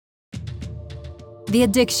The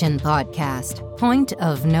Addiction Podcast, Point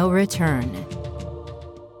of No Return.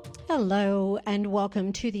 Hello, and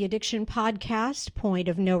welcome to the Addiction Podcast, Point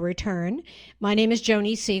of No Return. My name is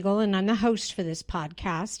Joni Siegel, and I'm the host for this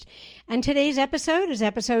podcast. And today's episode is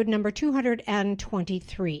episode number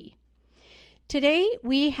 223. Today,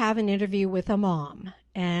 we have an interview with a mom,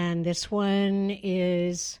 and this one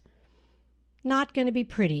is not going to be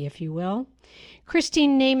pretty, if you will.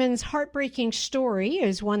 Christine Naman's heartbreaking story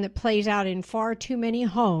is one that plays out in far too many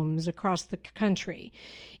homes across the country.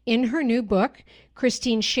 In her new book,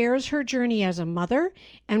 Christine shares her journey as a mother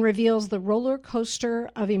and reveals the roller coaster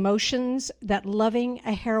of emotions that loving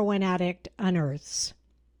a heroin addict unearths.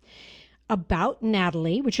 About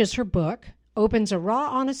Natalie, which is her book, opens a raw,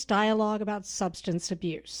 honest dialogue about substance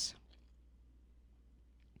abuse.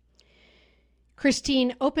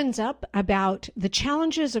 Christine opens up about the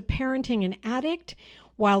challenges of parenting an addict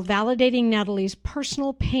while validating Natalie's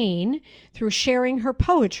personal pain through sharing her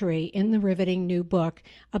poetry in the riveting new book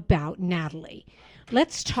about Natalie.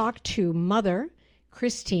 Let's talk to mother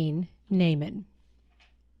Christine Naman.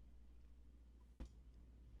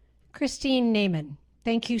 Christine Naman,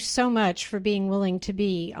 thank you so much for being willing to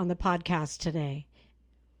be on the podcast today.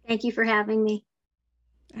 Thank you for having me.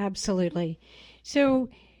 Absolutely. So,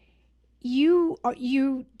 do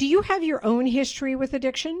you have your own history with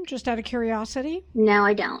addiction, just out of curiosity? No,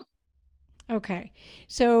 I don't. Okay.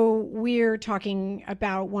 So we're talking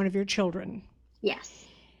about one of your children. Yes.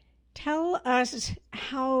 Tell us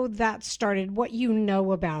how that started, what you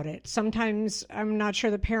know about it. Sometimes I'm not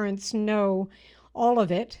sure the parents know all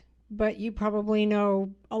of it, but you probably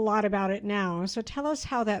know a lot about it now. So tell us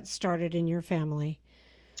how that started in your family.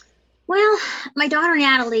 Well, my daughter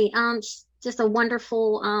Natalie, she's just a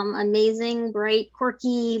wonderful, amazing, bright,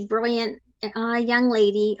 quirky, brilliant young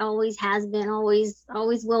lady. Always has been, always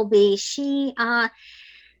will be. She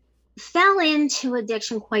fell into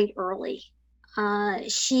addiction quite early.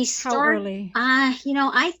 She started. How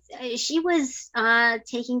early? She was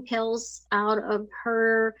taking pills out of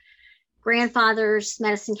her grandfather's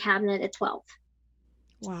medicine cabinet at 12.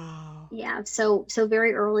 Wow. Yeah. So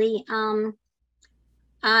very early.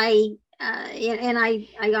 I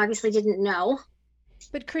obviously didn't know.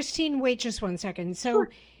 But Christine, wait just one second. So Sure.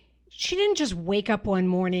 She didn't just wake up one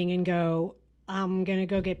morning and go, I'm going to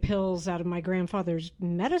go get pills out of my grandfather's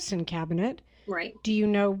medicine cabinet. Right. Do you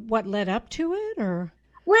know what led up to it, or?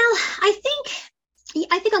 Well, I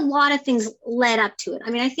think a lot of things led up to it.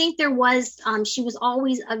 I mean, I think there was, she was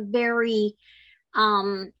always a very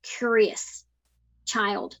curious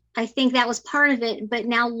child. I think that was part of it. But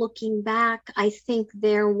now looking back, I think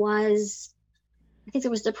there was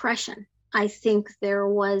depression. I think there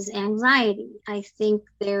was anxiety. I think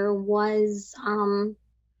there was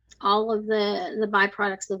all of the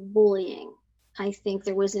byproducts of bullying. I think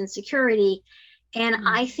there was insecurity. And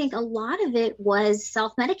I think a lot of it was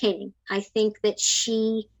self-medicating. I think that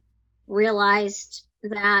she realized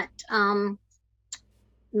that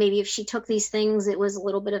maybe if she took these things, it was a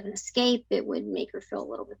little bit of an escape. It would make her feel a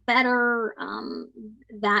little bit better,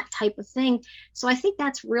 that type of thing. So I think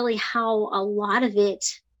that's really how a lot of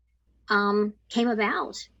it came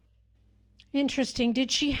about. Interesting.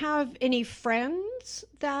 Did she have any friends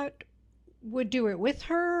that would do it with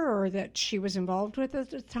her or that she was involved with at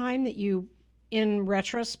the time that you, in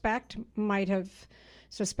retrospect, might have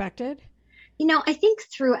suspected? I think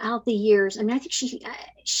throughout the years, I mean, I think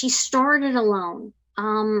she started alone.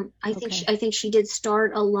 I think she did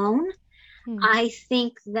start alone. I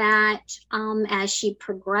think that as she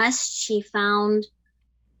progressed, she found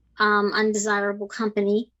undesirable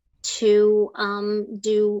company to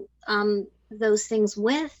do those things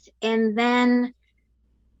with. And then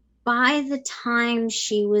by the time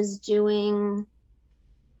she was doing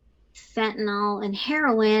fentanyl and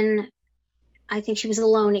heroin, I think she was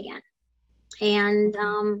alone again. And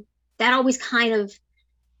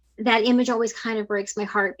that image always kind of breaks my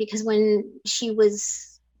heart, because when she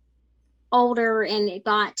was older and it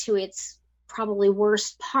got to its probably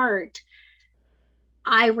worst part,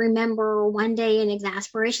 I remember one day in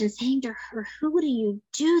exasperation saying to her, "Who do you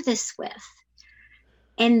do this with?"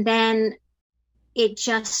 And then it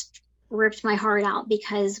just ripped my heart out,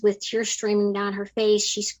 because with tears streaming down her face,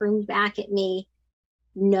 she screamed back at me,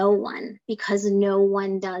 "No one, because no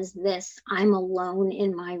one does this. I'm alone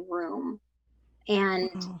in my room." And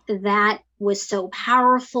that was so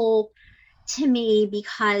powerful to me,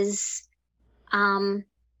 because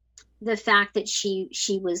the fact that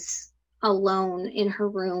she was alone in her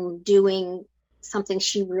room doing something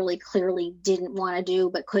she really clearly didn't want to do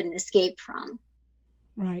but couldn't escape from.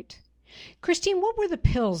 Right. Christine, what were the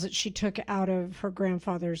pills that she took out of her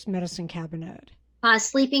grandfather's medicine cabinet?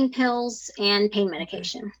 Sleeping pills and pain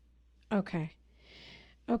medication. Okay.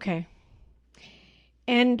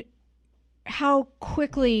 And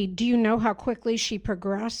do you know how quickly she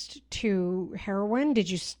progressed to heroin?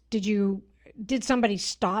 Did somebody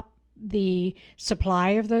stop the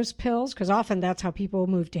supply of those pills? Because often that's how people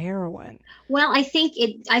move to heroin. Well, I think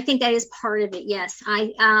that is part of it. Yes.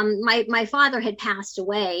 My father had passed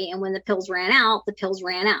away, and when the pills ran out,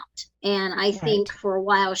 And I think for a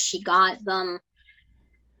while she got the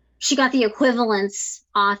equivalents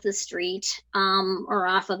off the street, or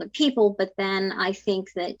off other people. But then I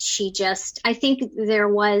think that I think there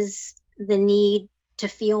was the need to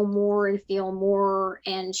feel more,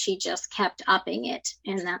 and she just kept upping it.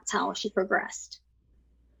 And that's how she progressed.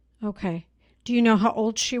 Okay. Do you know how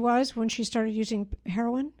old she was when she started using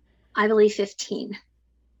heroin? I believe 15.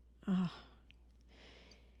 Oh.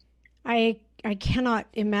 I cannot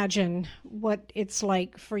imagine what it's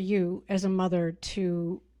like for you as a mother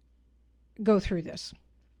to go through this.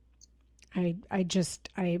 It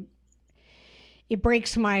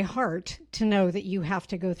breaks my heart to know that you have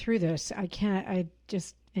to go through this.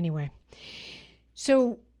 Anyway.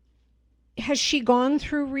 So has she gone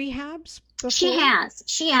through rehabs before? She has.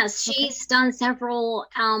 Okay. She's done several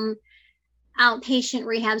outpatient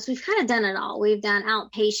rehabs. We've kind of done it all. We've done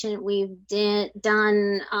outpatient. We've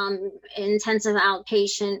done intensive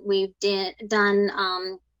outpatient. We've done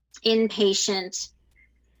inpatient.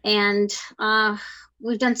 And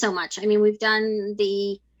we've done so much. I mean, we've done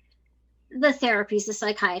the therapies, the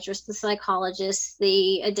psychiatrists, the psychologists,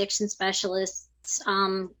 the addiction specialists.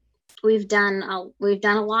 We've done a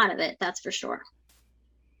lot of it. That's for sure.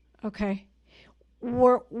 Okay.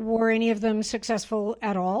 Were any of them successful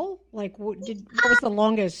at all? Like, what was the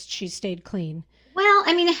longest she stayed clean? Well,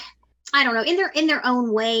 I mean, I don't know. In their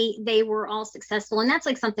own way, they were all successful, and that's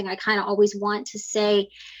like something I kind of always want to say.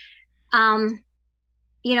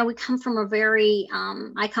 We come from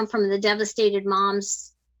I come from the devastated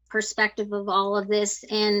mom's perspective of all of this,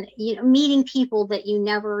 and meeting people that you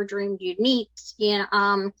never dreamed you'd meet,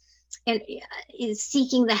 and is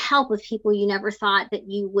seeking the help of people you never thought that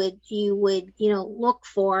you would look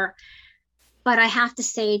for. But I have to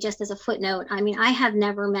say, just as a footnote, I mean, I have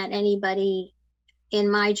never met anybody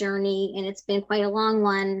in my journey, and it's been quite a long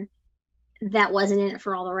one, that wasn't in it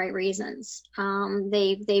for all the right reasons.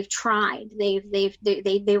 They've tried.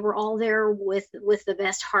 They were all there with the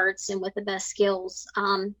best hearts and with the best skills.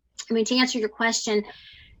 I mean, to answer your question,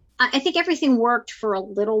 I think everything worked for a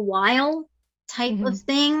little while, type of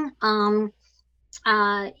thing. And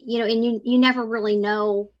you never really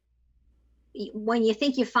know when you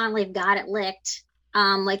think you finally got it licked.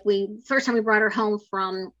 Like first time we brought her home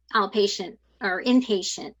from outpatient or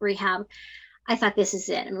inpatient rehab, I thought, this is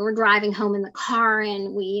it. I mean, we're driving home in the car,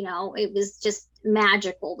 and it was just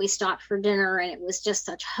magical. We stopped for dinner, and it was just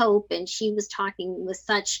such hope. And she was talking with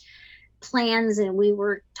such plans, and we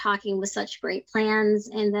were talking with such great plans.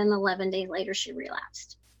 And then 11 days later, she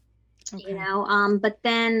relapsed. Okay. But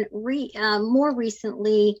then more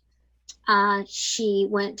recently, she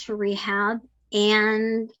went to rehab,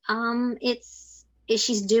 and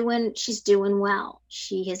she's doing well.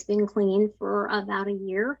 She has been clean for about a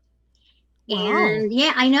year. Wow. And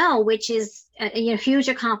yeah, I know, which is a huge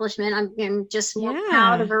accomplishment. I'm just more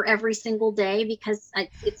proud of her every single day, because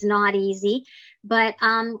it's not easy. But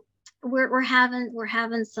we're having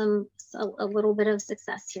a little bit of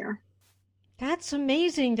success here. That's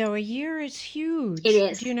amazing, though. A year is huge. It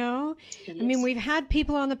is. Do you know? I mean, we've had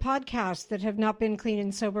people on the podcast that have not been clean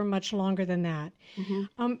and sober much longer than that.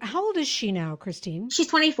 Mm-hmm. How old is she now, Christine? She's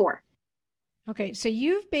 24. Okay, so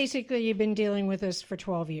you've basically been dealing with this for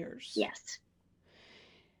 12 years. Yes.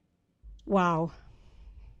 Wow.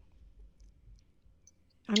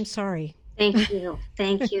 I'm sorry. Thank you.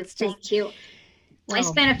 Thank you. Thank you. Wow. I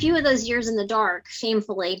spent a few of those years in the dark,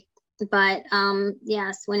 shamefully. But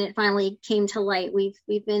yes, when it finally came to light, we've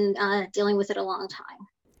been dealing with it a long time.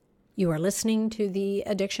 You are listening to the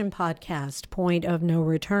Addiction Podcast, Point of No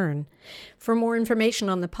Return. For more information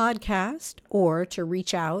on the podcast, or to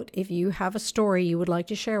reach out if you have a story you would like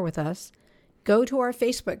to share with us, go to our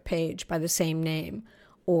Facebook page by the same name,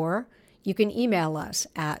 or you can email us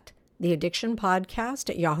at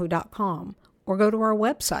theaddictionpodcast@yahoo.com, or go to our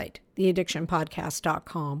website,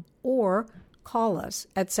 theaddictionpodcast.com, or call us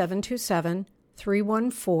at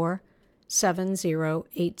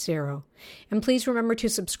 727-314-7080. And please remember to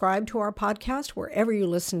subscribe to our podcast wherever you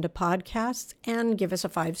listen to podcasts, and give us a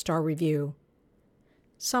 5-star review.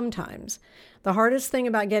 Sometimes the hardest thing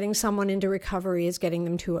about getting someone into recovery is getting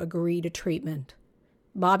them to agree to treatment.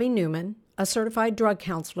 Bobby Newman, a certified drug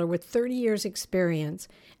counselor with 30 years experience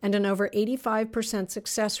and an over 85%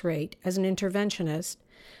 success rate as an interventionist,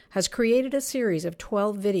 has created a series of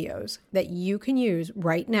 12 videos that you can use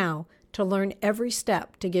right now to learn every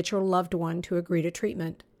step to get your loved one to agree to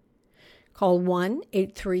treatment. Call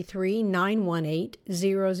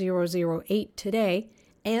 1-833-918-0008 today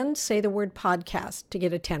and say the word podcast to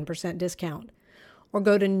get a 10% discount. Or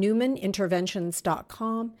go to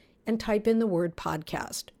newmaninterventions.com and type in the word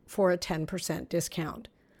podcast for a 10% discount.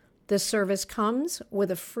 This service comes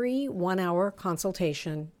with a free 1-hour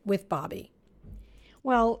consultation with Bobby.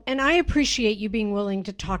 Well, and I appreciate you being willing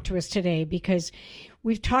to talk to us today because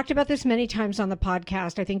we've talked about this many times on the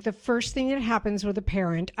podcast. I think the first thing that happens with a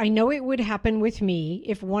parent, I know it would happen with me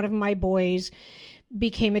if one of my boys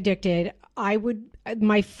became addicted.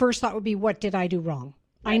 My first thought would be, what did I do wrong?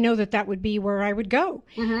 Right. I know that would be where I would go.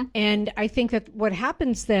 Mm-hmm. And I think that what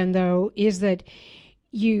happens then, though, is that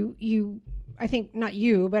I think not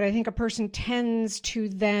you, but I think a person tends to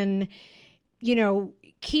then,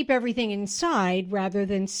 keep everything inside rather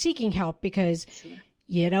than seeking help because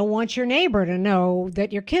you don't want your neighbor to know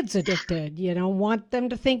that your kid's addicted. You don't want them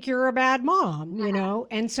to think you're a bad mom,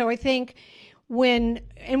 And so I think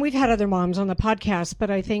and we've had other moms on the podcast,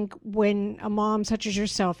 but I think when a mom such as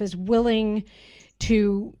yourself is willing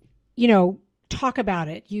to, talk about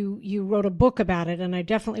it, you wrote a book about it, and I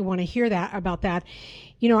definitely want to hear about that.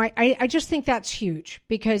 I just think that's huge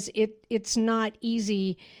because it's not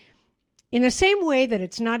easy. In the same way that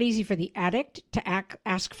it's not easy for the addict to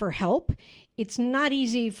ask for help, it's not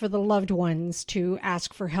easy for the loved ones to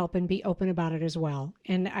ask for help and be open about it as well.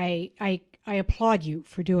 And I applaud you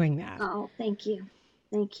for doing that. Oh, thank you.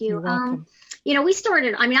 Thank you. You're welcome. I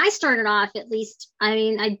started off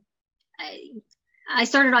I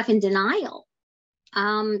started off in denial.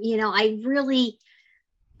 You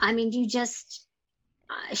just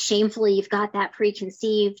shamefully, you've got that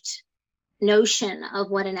preconceived notion of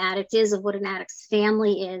what an addict is, of what an addict's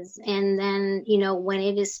family is. And then, when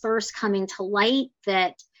it is first coming to light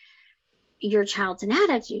that your child's an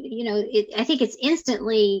addict, I think it's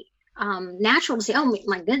instantly natural to say, oh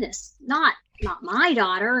my goodness, not my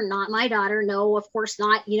daughter. No, of course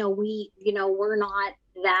not. We're not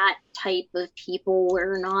that type of people.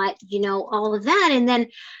 We're not, all of that. And then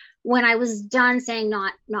when I was done saying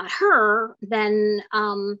not her, then,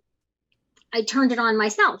 I turned it on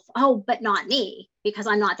myself. Oh, but not me, because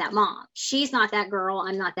I'm not that mom. She's not that girl.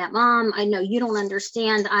 I'm not that mom. I know you don't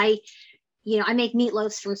understand. I make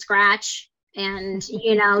meatloaves from scratch, and,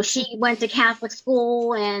 she went to Catholic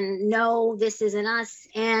school, and no, this isn't us.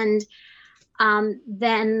 And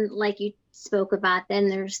then, like you spoke about, then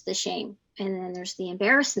there's the shame, and then there's the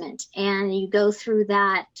embarrassment, and you go through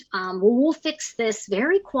that. We'll fix this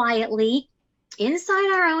very quietly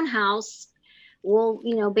inside our own house. We'll,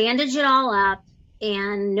 bandage it all up,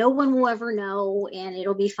 and no one will ever know, and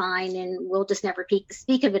it'll be fine, and we'll just never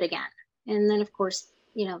speak of it again. And then, of course,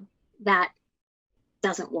 that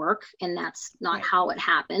doesn't work, and that's not how it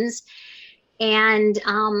happens. And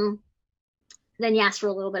then you ask for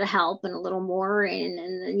a little bit of help and a little more,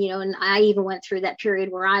 and I even went through that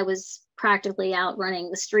period where I was practically out running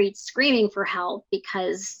the streets screaming for help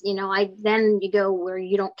because, then you go where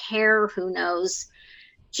you don't care who knows.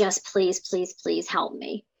 Just please, please, please help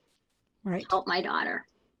me. Right. Help my daughter.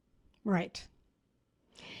 Right.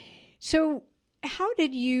 So how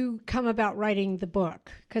did you come about writing the book?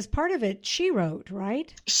 Because part of it she wrote,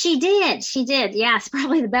 right? She did. Yes,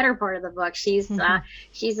 probably the better part of the book. She's a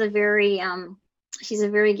very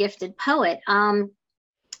gifted poet. I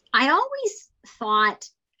always thought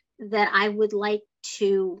that I would like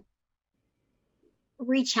to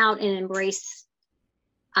reach out and embrace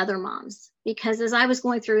other moms. Because as I was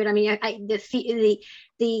going through it,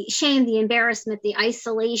 the shame, the embarrassment, the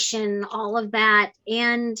isolation, all of that.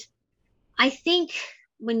 And I think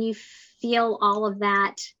when you feel all of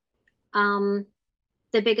that, the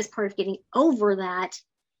biggest part of getting over that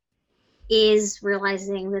is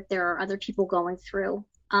realizing that there are other people going through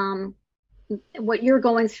what you're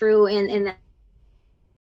going through. And that.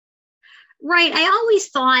 Right. I always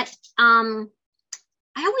thought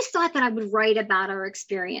that I would write about our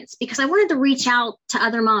experience because I wanted to reach out to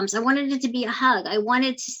other moms. I wanted it to be a hug. I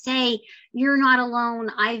wanted to say, you're not alone.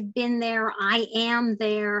 I've been there. I am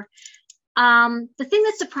there. The thing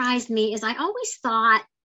that surprised me is I always thought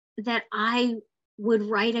that I would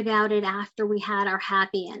write about it after we had our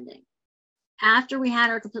happy ending. After we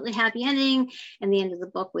had our completely happy ending, and the end of the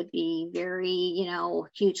book would be very,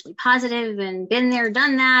 hugely positive and been there,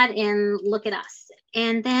 done that, and look at us.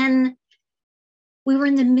 And then we were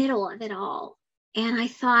in the middle of it all. And I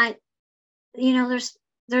thought, there's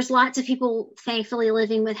there's lots of people thankfully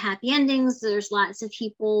living with happy endings. There's lots of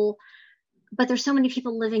people, but there's so many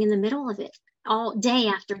people living in the middle of it all day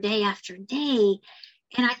after day after day.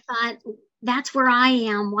 And I thought, that's where I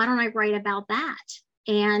am. Why don't I write about that?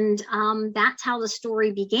 And that's how the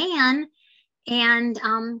story began. And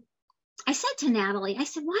I said to Natalie, I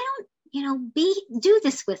said, why don't, do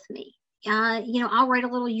this with me? I'll write a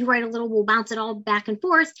little, you write a little, we'll bounce it all back and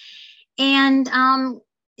forth. And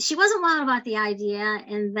she wasn't wild about the idea.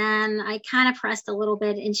 And then I kind of pressed a little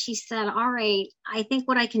bit, and she said, all right, I think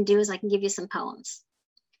what I can do is I can give you some poems.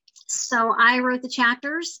 So I wrote the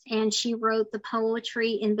chapters, and she wrote the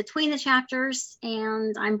poetry in between the chapters,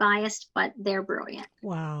 and I'm biased, but they're brilliant.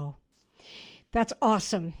 Wow. That's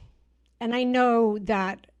awesome. And I know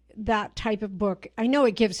that type of book, I know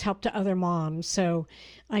it gives help to other moms. So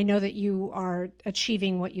I know that you are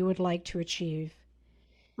achieving what you would like to achieve.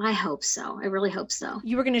 I hope so. I really hope so.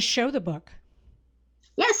 You were going to show the book.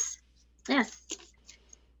 Yes.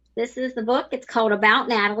 This is the book. It's called About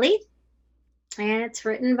Natalie, and it's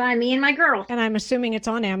written by me and my girl. And I'm assuming it's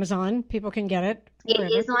on Amazon. People can get it. It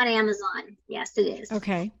is on Amazon. Yes, it is.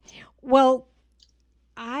 Okay. Well,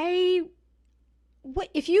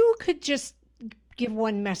 if you could just give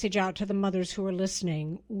one message out to the mothers who are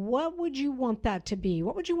listening, what would you want that to be?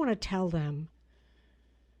 What would you want to tell them?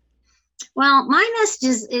 Well, my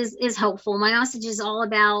message is hopeful. My message is all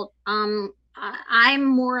about, I'm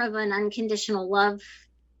more of an unconditional love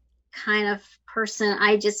kind of person.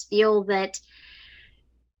 I feel that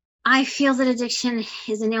addiction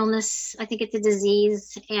is an illness. I think it's a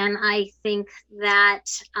disease. And I think that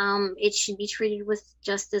it should be treated with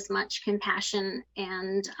just as much compassion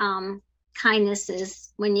and kindness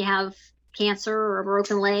as when you have cancer or a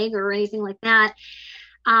broken leg or anything like that.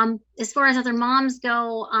 As far as other moms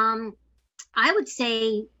go, I would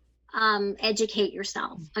say educate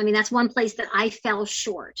yourself. I mean, that's one place that I fell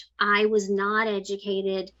short. I was not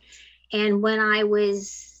educated. And when I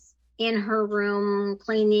was in her room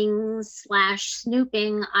cleaning /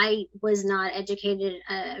 snooping, I was not educated,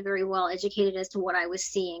 very well educated as to what I was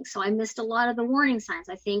seeing. So I missed a lot of the warning signs.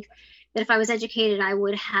 I think that if I was educated, I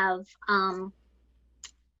would have found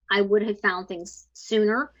things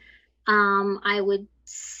sooner. I would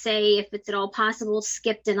say, if it's at all possible,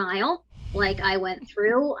 skip denial, like I went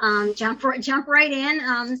through. Jump right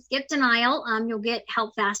in, skip denial. You'll get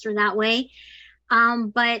help faster that way.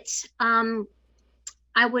 But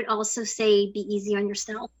I would also say be easy on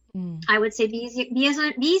yourself. I would say be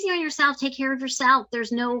easy on yourself. Take care of yourself.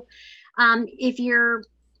 There's no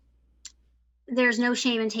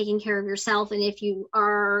shame in taking care of yourself. And if you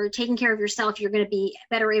are taking care of yourself, you're going to be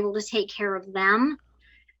better able to take care of them.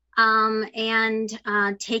 And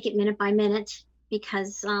take it minute by minute,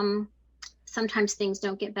 because sometimes things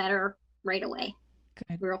don't get better right away.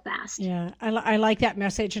 Good. Real fast. Yeah, I like that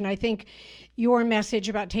message. And I think your message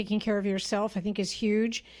about taking care of yourself, I think, is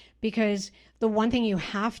huge, because the one thing you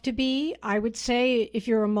have to be, I would say, if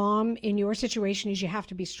you're a mom in your situation, is you have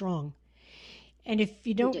to be strong. And if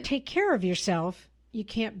you don't take care of yourself, you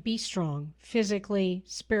can't be strong physically,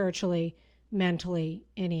 spiritually, mentally,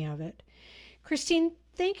 any of it. Christine,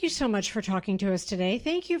 thank you so much for talking to us today.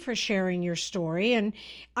 Thank you for sharing your story. And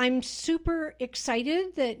I'm super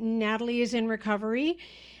excited that Natalie is in recovery.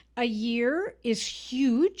 A year is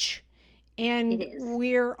huge. And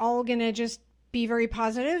we're all going to just be very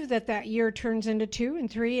positive that year turns into 2 and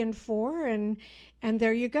 3 and 4. And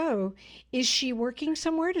there you go. Is she working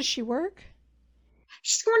somewhere? Does she work?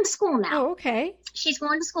 She's going to school now. Oh, okay. She's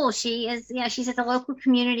going to school. She's at the local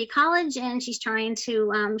community college, and she's trying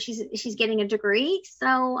to, she's getting a degree. So,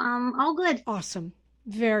 all good. Awesome.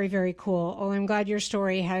 Very, very cool. Oh, I'm glad your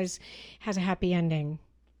story has a happy ending.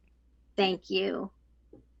 Thank you.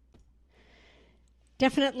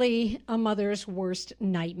 Definitely a mother's worst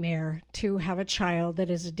nightmare to have a child that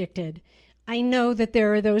is addicted. I know that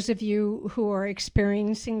there are those of you who are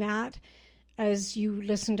experiencing that as you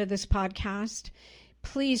listen to this podcast.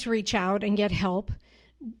 Please reach out and get help.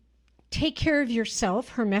 Take care of yourself.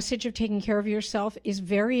 Her message of taking care of yourself is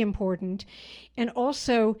very important. And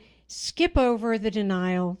also, skip over the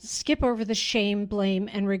denial, skip over the shame, blame,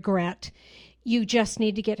 and regret. You just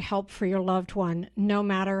need to get help for your loved one, no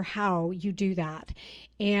matter how you do that.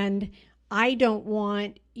 And I don't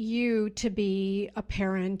want you to be a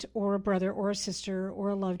parent or a brother or a sister or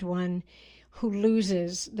a loved one who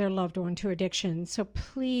loses their loved one to addiction. So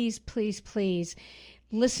please, please, please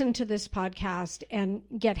listen to this podcast and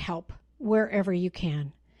get help wherever you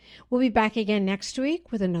can. We'll be back again next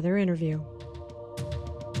week with another interview.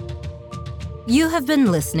 You have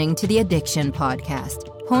been listening to the Addiction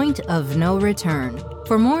Podcast, Point of No Return.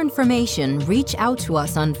 For more information, reach out to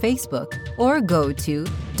us on Facebook or go to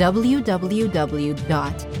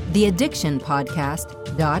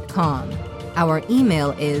www.theaddictionpodcast.com. Our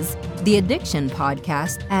email is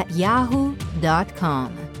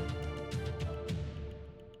theaddictionpodcast@yahoo.com.